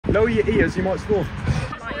Lower your ears, you might score.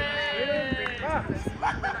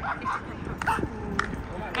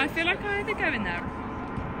 I feel like I either go in there.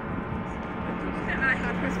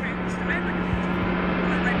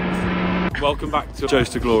 Welcome back to Joes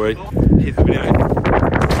to Glory. Here's the video.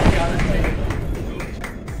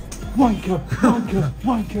 Wanker, wanker,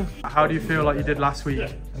 wanker. How do you feel like you did last week?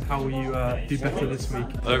 And how will you do better this week?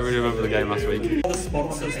 I don't really remember the game last week. The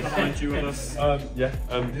sponsors behind you with us. Yeah.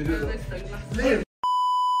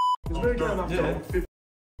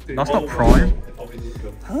 That's not prime.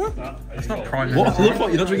 Huh? That's not prime. What? Look what,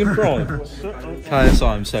 you're not drinking prime? KSI,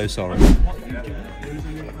 I'm so sorry.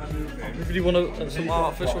 Everybody want some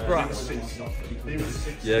artificial grass?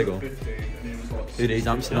 Yeah, go on. Who needs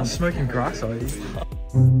Amsterdam? You're smoking grass, are you?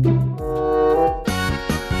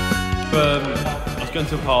 I was going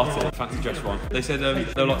to a party, fancy dress one. They said, they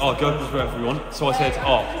were like, oh, go wherever you want. So I said,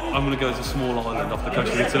 oh, I'm going to go to a small island off the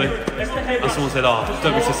coast of Italy. And someone said, oh,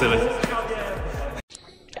 don't be so silly.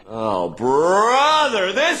 Oh,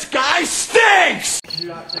 brother, this guy stinks!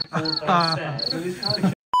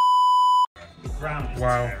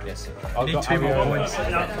 Wow. Need 2 more points.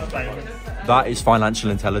 That is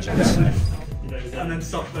financial intelligence. And then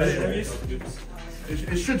stop there.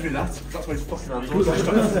 It should be that. That's why it's fucking hands.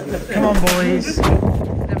 Come on, boys.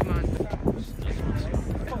 Never mind.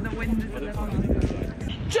 The wind is a level.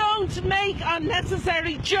 Don't make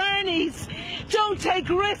unnecessary journeys. Don't take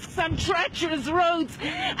risks on treacherous roads.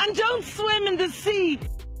 And don't swim in the sea.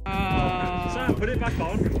 Sam, put it back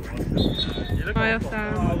on. Hi,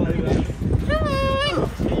 Sam.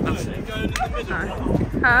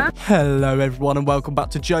 Huh? Hello everyone and welcome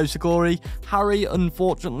back to Joes to Glory. Harry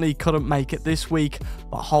unfortunately couldn't make it this week,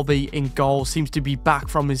 but Hobby in goal seems to be back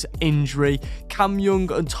from his injury. Cam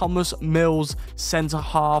Young and Thomas Mills centre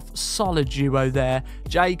half, solid duo there.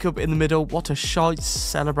 Jacob in the middle, what a shite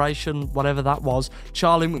celebration, whatever that was.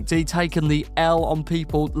 Charlie McD taking the L on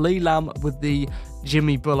people. Lee Lamb with the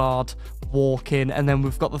Jimmy Bullard walk in, and then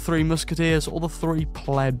we've got the 3 Musketeers, or the 3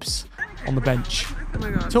 plebs on the bench. Oh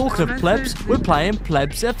my God. Talking of plebs, we're playing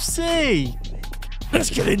Plebs FC. Let's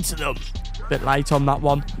get into them. Bit late on that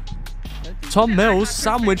one. Tom Mills,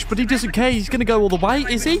 sandwich, but he doesn't care. He's going to go all the way.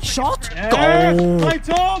 Is he? Shot. Goal. Hey,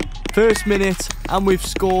 Tom! First minute, and we've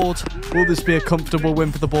scored. Will this be a comfortable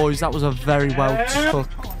win for the boys? That was a very well took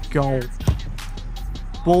goal.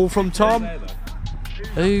 Ball from Tom.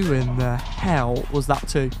 Who in the hell was that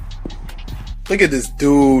to? Look at this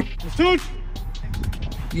dude.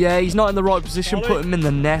 Yeah, he's not in the right position. Put him in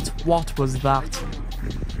the net. What was that?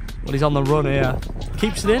 Well, he's on the run here.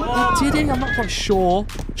 Keeps it in. Oh, did he? I'm not quite sure.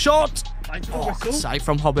 Shot! Oh, good save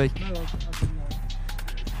from Hobby.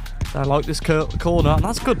 I like this corner. And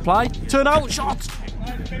that's good play. Turn out. Shot!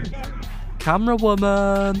 Camera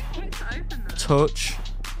woman. Touch.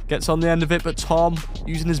 Gets on the end of it, but Tom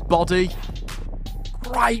using his body.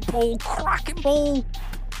 Great ball. Cracking ball.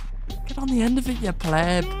 Get on the end of it, you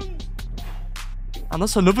pleb. And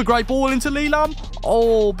that's another great ball into Lee Lamb.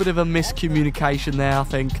 Oh, bit of a miscommunication there, I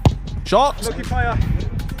think. Shot. Lucky fire.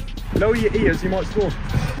 Lower your ears, you might score.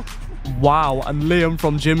 Wow, and Liam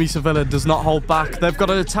from Jimmy Sevilla does not hold back. They've got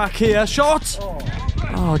an attack here. Shot.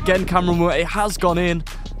 Oh, again, Cameron, it has gone in.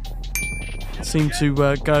 Seemed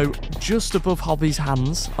to go just above Hobby's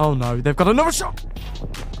hands. Oh, no, they've got another shot.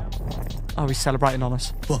 Oh, he's celebrating on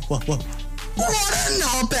us. What a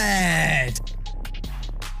knobhead!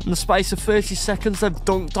 In the space of 30 seconds, they've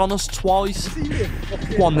dunked on us twice.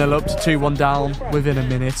 1-0 up to 2-1 down within a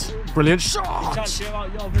minute. Brilliant shot!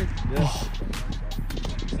 Oh.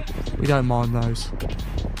 We don't mind those.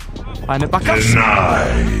 Playing it back up.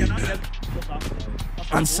 Denied.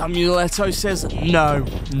 And Samuel Eto'o says, no,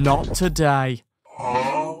 not today.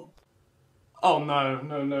 Oh,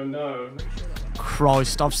 no.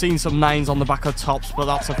 Christ, I've seen some names on the back of tops, but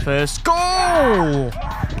that's a first. Goal!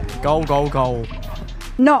 Goal.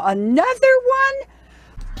 Not another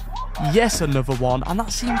one? Yes, another one. And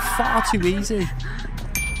that seemed far too easy.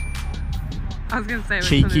 I was going to say...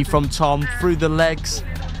 Cheeky from Tom through the legs.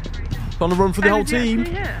 Trying to run for the whole team.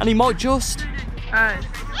 And he might just.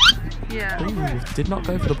 Yeah. Ooh, did not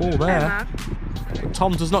go for the ball there. But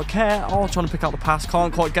Tom does not care. Oh, trying to pick out the pass.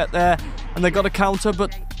 Can't quite get there. And they got a counter,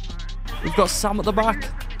 but we've got Sam at the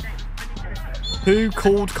back. Who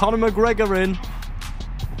called Conor McGregor in?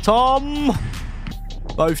 Tom!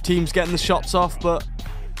 Both teams getting the shots off, but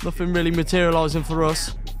nothing really materialising for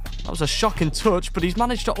us. That was a shocking touch, but he's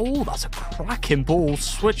managed to... Oh, that's a cracking ball.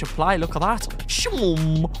 Switch of play. Look at that.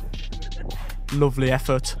 Shoom. Lovely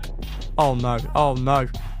effort. Oh, no.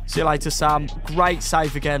 See you later, Sam. Great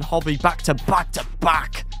save again. Hobby back to back to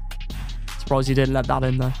back. Surprised he didn't let that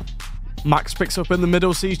in, though. Max picks up in the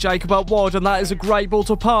middle, sees Jacob out wide, and that is a great ball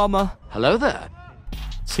to Palmer. Hello there.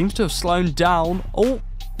 Seems to have slowed down. Oh,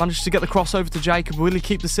 managed to get the crossover to Jacob. Will he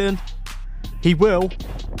keep this in? He will.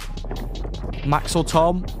 Max or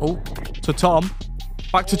Tom? Oh, to Tom.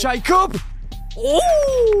 Back to Jacob.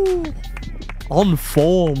 Oh! On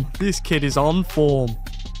form. This kid is on form.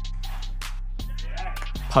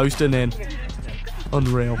 Posting in.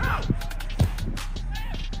 Unreal.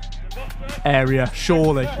 Area,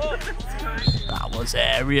 surely. That was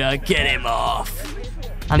area. Get him off.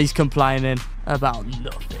 And he's complaining about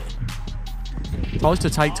nothing. Tries to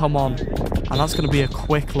take Tom on. And that's going to be a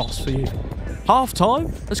quick loss for you. Half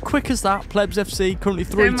time, as quick as that. Plebs FC currently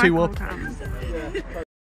 3-2 up.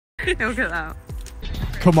 Look at that.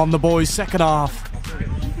 Come on, the boys, second half.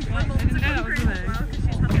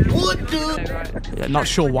 Yeah, not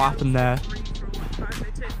sure what happened there.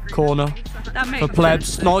 Corner for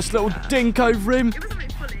Plebs. Nice little dink over him.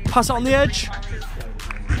 Pass it on the edge.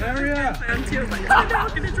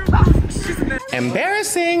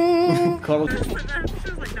 Embarrassing.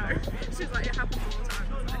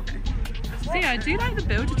 See, I do like the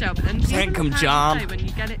builder job, but then Thank him, John. when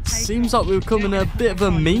you get it Seems like we're becoming a bit of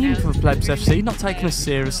a meme for Plebs FC, not taking us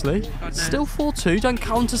seriously. Still 4-2, don't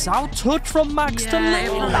count us out. Touch from Max to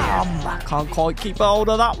Liam. Can't quite keep hold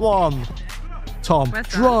of that one. Tom,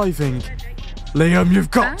 driving. Liam,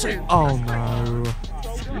 you've got to. Oh, no.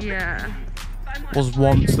 Yeah. Was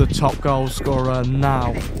once the top goal scorer,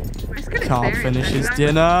 now can't finish his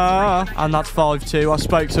dinner. And that's 5-2, I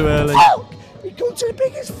spoke too early. You go to the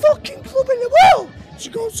biggest fucking club in the world to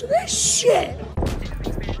go to this shit.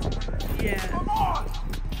 Yeah.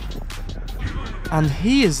 And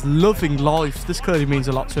he is loving life. This clearly means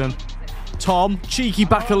a lot to him. Tom, cheeky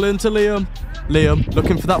backer into Liam. Liam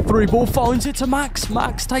looking for that through ball, finds it to Max.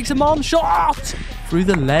 Max takes him on, shot through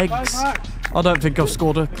the legs. I don't think I've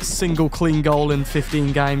scored a single clean goal in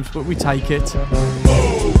 15 games, but we take it.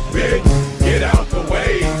 Move it, get out the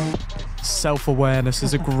way. Self-awareness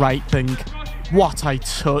is a great thing. What a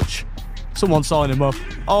touch. Someone sign him up.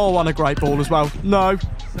 Oh, and a great ball as well. No.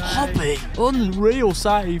 Hobby. Unreal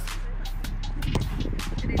save.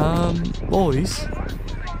 Boys.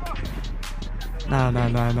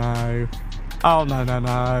 No. Oh,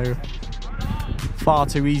 no. Far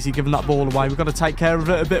too easy giving that ball away. We've got to take care of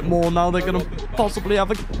it a bit more now. They're going to possibly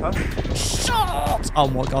have a shot. Oh,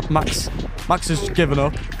 my God. Max has given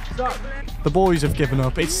up. The boys have given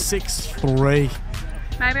up. It's 6-3.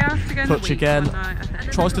 Maybe I have to go touch again.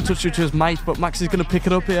 Tries to touch it to his mate, but Max is going to pick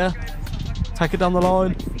it up here. Take it down the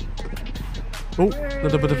line. Oh, a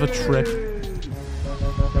little bit of a trip.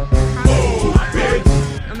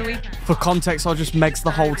 For context, I just megs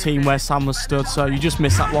the whole team where Sam was stood, so you just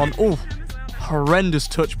missed that one. Oh, horrendous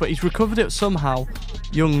touch, but he's recovered it somehow.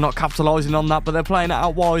 Young not capitalising on that, but they're playing it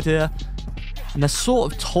out wide here. And they're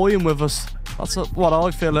sort of toying with us. That's what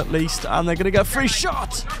I feel at least. And they're going to get a free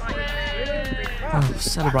shot. Oh,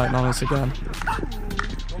 celebrating on us again.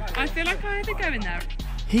 I feel like I had to go in there.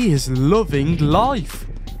 He is loving life.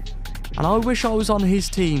 And I wish I was on his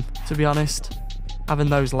team, to be honest. Having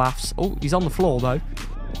those laughs. Oh, he's on the floor, though.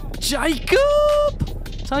 Jacob!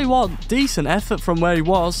 Tell you what, decent effort from where he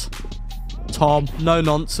was. Tom, no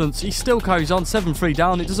nonsense. He still carries on. 7-3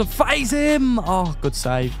 down. It doesn't faze him. Oh, good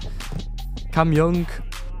save. Cam Young.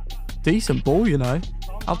 Decent ball, you know.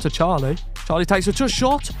 Out to Charlie. Charlie takes a touch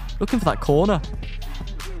shot. Looking for that corner.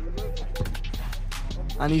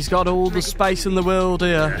 And he's got all the space in the world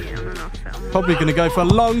here. Probably going to go for a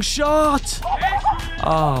long shot.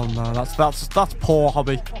 Oh, no. That's poor,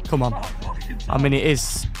 Hobby. Come on. I mean, it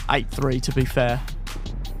is 8-3, to be fair.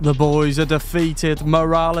 The boys are defeated.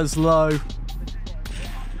 Morale is low.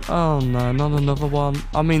 Oh, no. Not another one.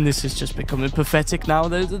 I mean, this is just becoming pathetic now.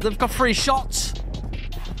 They've got 3 shots.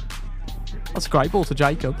 That's a great ball to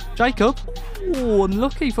Jacob. Jacob? Oh,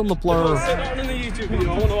 unlucky from the blur.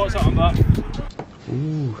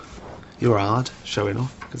 Ooh, you're hard showing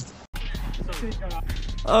off.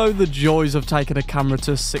 Oh, the joys of taking a camera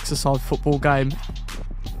to a 6-a-side football game.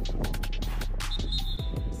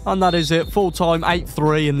 And that is it. Full time,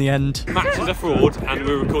 8-3 in the end. Max is a fraud, and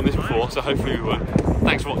we were recording this before, so hopefully we won.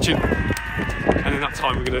 Thanks for watching. And in that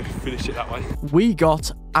time, we're going to finish it that way. We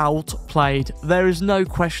got outplayed. There is no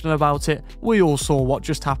question about it. We all saw what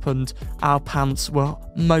just happened. Our pants were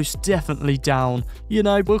most definitely down. You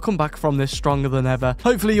know, we'll come back from this stronger than ever.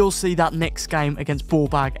 Hopefully, you'll see that next game against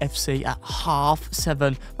Ballbag FC at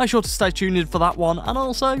 7:30. Make sure to stay tuned in for that one. And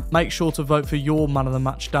also, make sure to vote for your man of the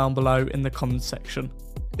match down below in the comment section.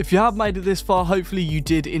 If you have made it this far, hopefully you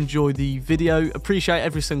did enjoy the video. Appreciate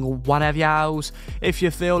every single one of yours. If you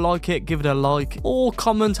feel like it, give it a like or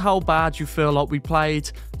comment how bad you feel like we played.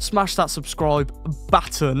 Smash that subscribe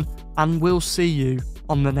button and we'll see you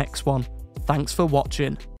on the next one. Thanks for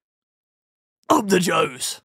watching. Up the Joes!